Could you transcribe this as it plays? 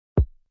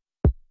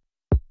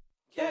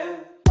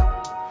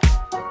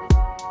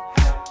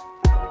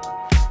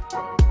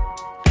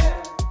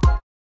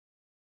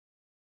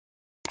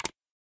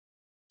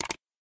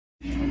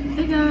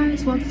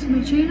back to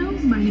my channel.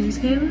 My name is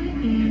Kayla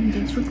and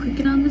thanks for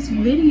clicking on this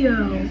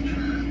video.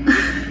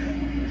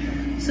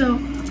 So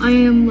I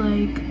am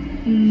like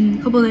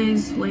a couple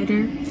days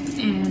later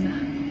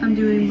and I'm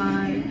doing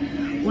my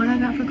what I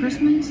got for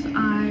Christmas.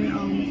 I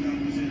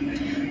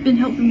been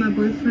helping my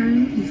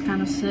boyfriend. He's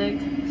kind of sick,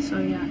 so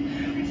yeah.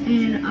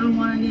 And I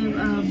want to give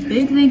a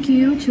big thank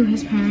you to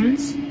his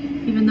parents,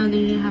 even though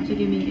they didn't have to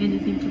give me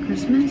anything for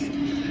Christmas.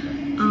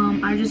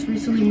 I just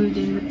recently moved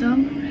in with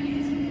them,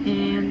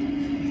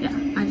 and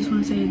yeah, I just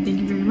want to say thank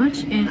you very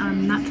much. And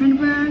I'm not trying to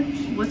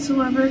brag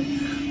whatsoever.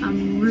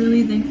 I'm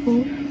really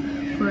thankful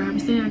for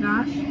everything I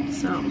got.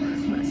 So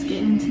let's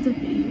get into the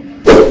video.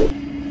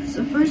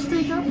 So first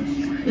thing up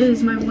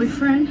is my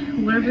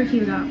boyfriend. Whatever he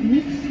got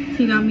me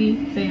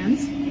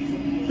Vans.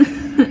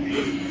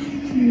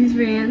 These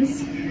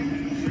Vans.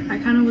 I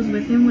kind of was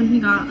with him when he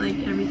got like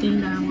everything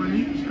that I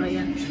wanted, but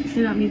yeah,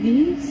 he got me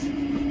these.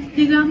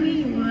 He got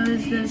me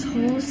was this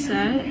whole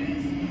set.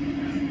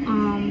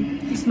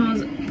 It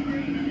smells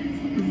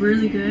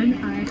really good.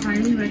 I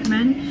highly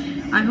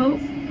recommend. I hope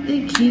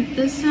they keep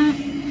this scent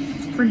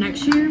for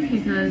next year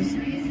because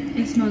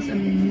it smells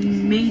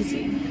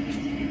amazing.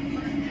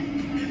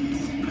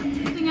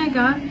 The thing I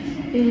got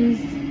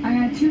is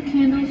I got 2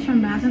 candles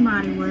from Bath &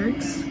 Body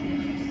Works.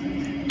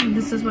 And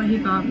this is what he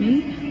got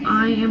me.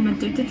 I am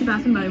addicted to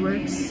Bath & Body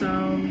Works,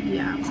 so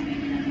yeah.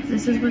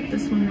 This is what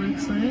this one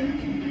looks like.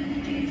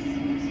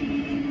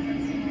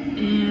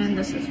 And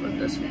this is what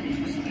this one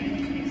looks like.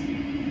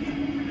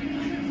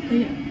 But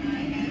yeah.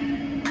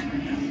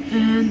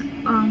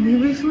 And we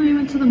recently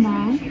went to the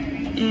mall,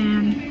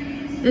 and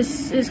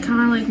this is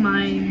kind of like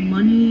my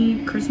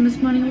money, Christmas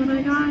money what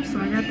I got. So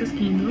I got this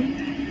candle,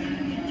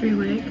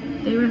 3-wick.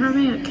 They were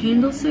having a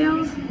candle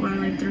sale, or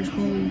like there's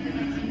whole,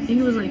 I think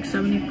it was like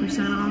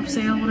 70% off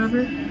sale,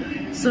 whatever.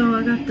 So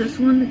I got this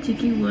one, the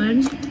Tiki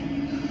Wood.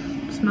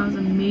 It smells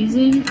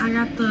amazing. I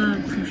got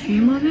the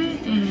perfume of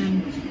it,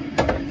 and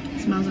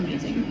it smells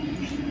amazing.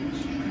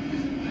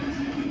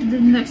 The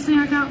next thing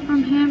I got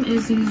from him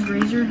is these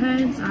razor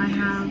heads. I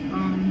have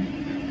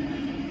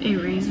a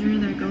razor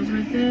that goes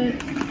with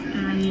it,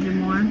 and I needed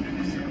more,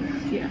 so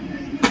yeah.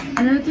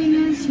 Another thing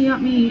is he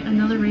got me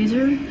another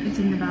razor. It's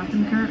in the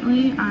bathroom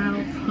currently.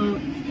 I'll put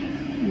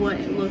what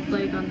it looked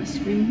like on the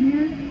screen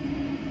here.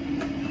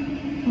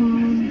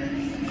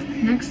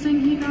 Next thing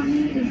he got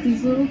me is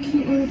these little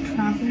cute little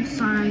travel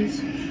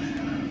size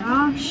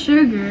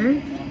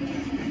sugar.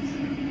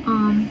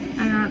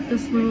 I got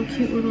this little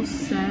cute little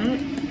set.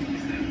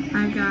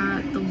 I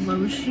got the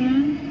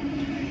lotion,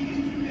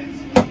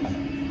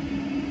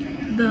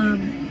 the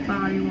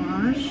body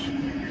wash,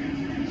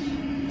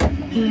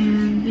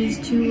 and these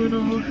 2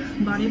 little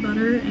body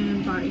butter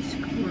and body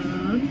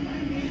scrub.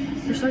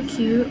 They're so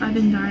cute. I've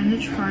been dying to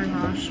try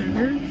raw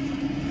sugar,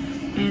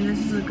 and this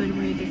is a good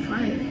way to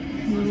try it.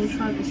 A little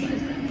travel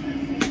size.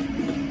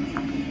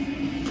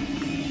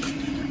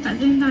 I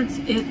think that's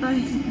it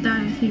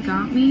that he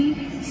got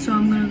me. So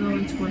I'm gonna go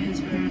into what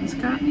his parents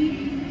got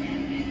me.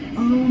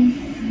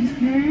 His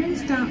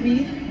parents got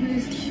me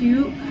this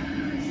cute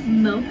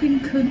milk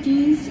and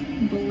cookies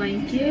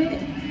blanket.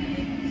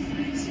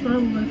 This is what it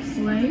looks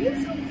like.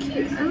 It's so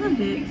cute. I love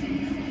it.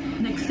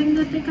 Next thing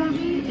that they got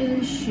me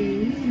is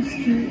shoes. These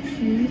cute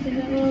shoes. They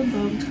got little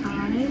bow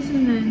ties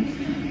and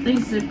then they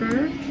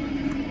zipper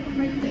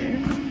right there.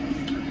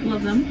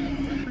 Love them.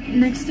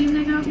 Next thing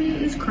they got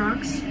me is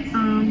Crocs. Me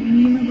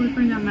and my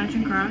boyfriend got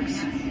matching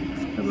Crocs,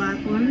 the black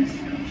ones.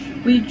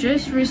 We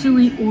just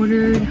recently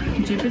ordered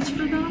Jibbits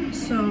for them,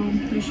 so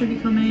they should be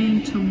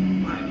coming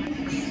tomorrow.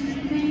 Next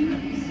thing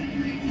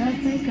that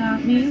they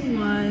got me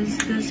was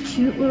this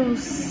cute little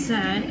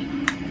set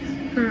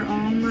for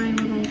all my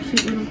little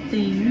cute little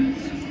things.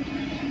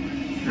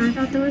 And I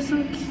thought they were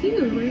so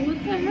cute. Like, what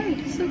the heck?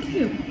 It's so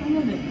cute. I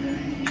love it.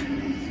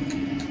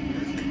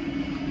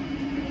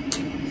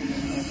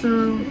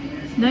 So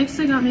next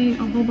they got me a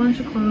whole bunch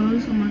of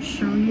clothes. I'm gonna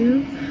show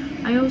you.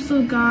 I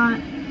also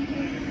got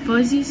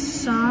fuzzy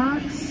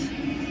socks,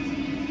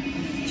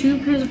 2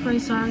 pairs of fuzzy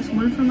socks,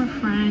 one from a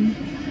friend,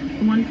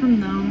 one from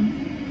them.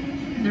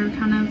 They're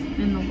kind of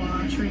in the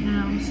wash right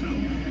now, so.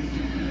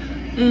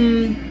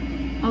 And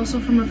also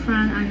from a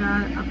friend, I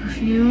got a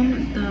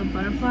perfume, the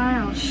butterfly.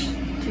 I'll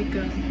take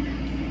a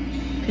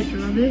picture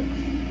of it.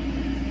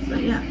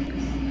 But yeah.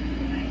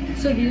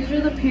 So these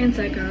are the pants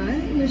I got.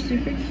 They're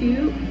super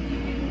cute.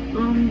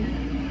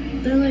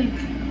 They're like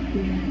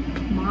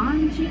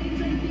mom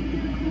jeans, I think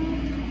they're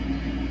called.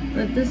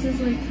 But this is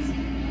like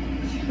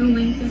the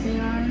length that they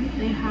are.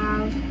 They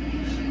have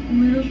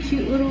little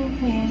cute little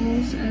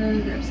holes and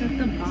then grips at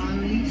the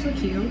bottom. So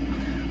cute.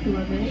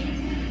 Love it.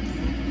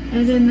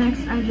 And then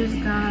next I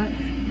just got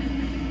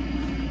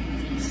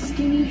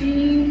skinny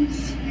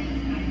jeans.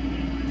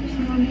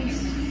 Some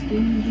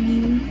skinny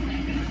jeans.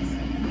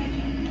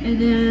 And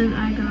then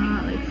I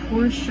got like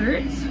 4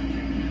 shirts.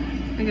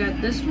 I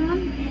got this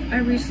one. I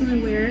recently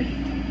wear it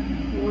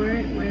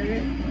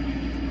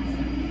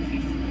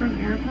from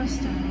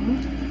Aeropostale.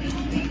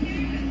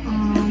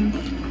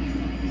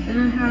 Then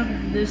I have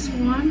this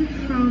one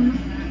from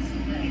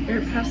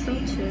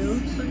Aeropostale too.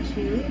 So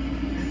cute.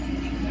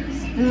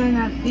 And then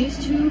I got these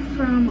two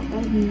from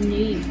Old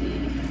Navy.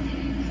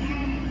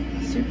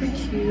 Super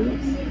cute.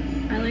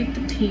 I like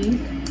the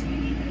pink.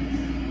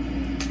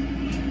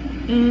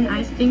 And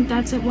I think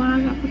that's what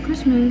I got for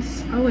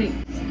Christmas. Oh wait.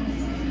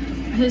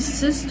 His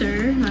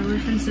sister, my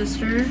boyfriend's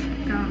sister,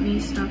 got me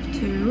stuff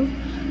too.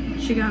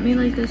 She got me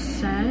like this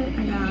set.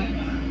 I got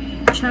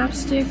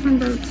chapstick from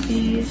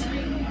Boatsies,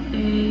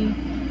 a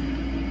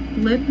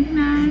lip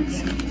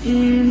mask,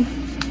 and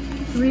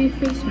 3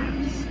 face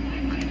masks.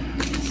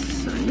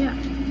 So yeah.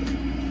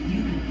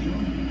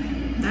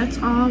 That's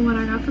all what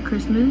I got for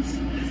Christmas.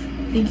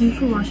 Thank you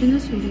for watching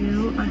this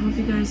video. I hope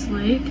you guys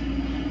like.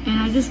 And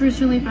I just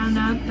recently found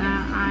out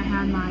that I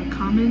had my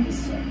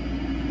comments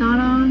not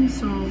on,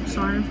 so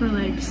sorry for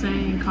like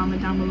saying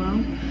comment down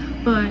below.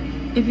 But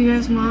if you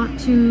guys want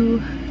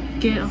to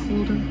get a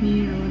hold of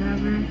me or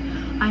whatever,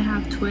 I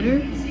have Twitter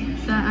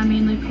that I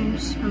mainly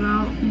post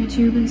about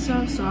YouTube and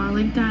stuff, so I'll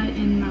link that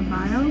in my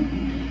bio.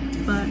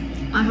 But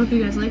I hope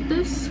you guys like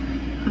this.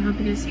 I hope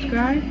you guys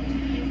subscribe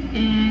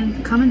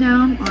and comment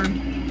down or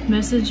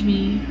message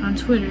me on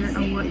Twitter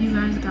on what you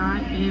guys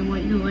got and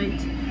what you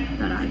liked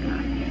that I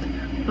got.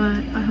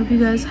 But I hope you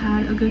guys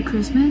had a good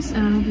Christmas,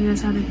 and I hope you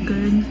guys had a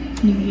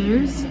good New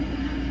Year's,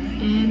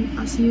 and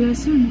I'll see you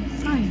guys soon.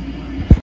 Bye.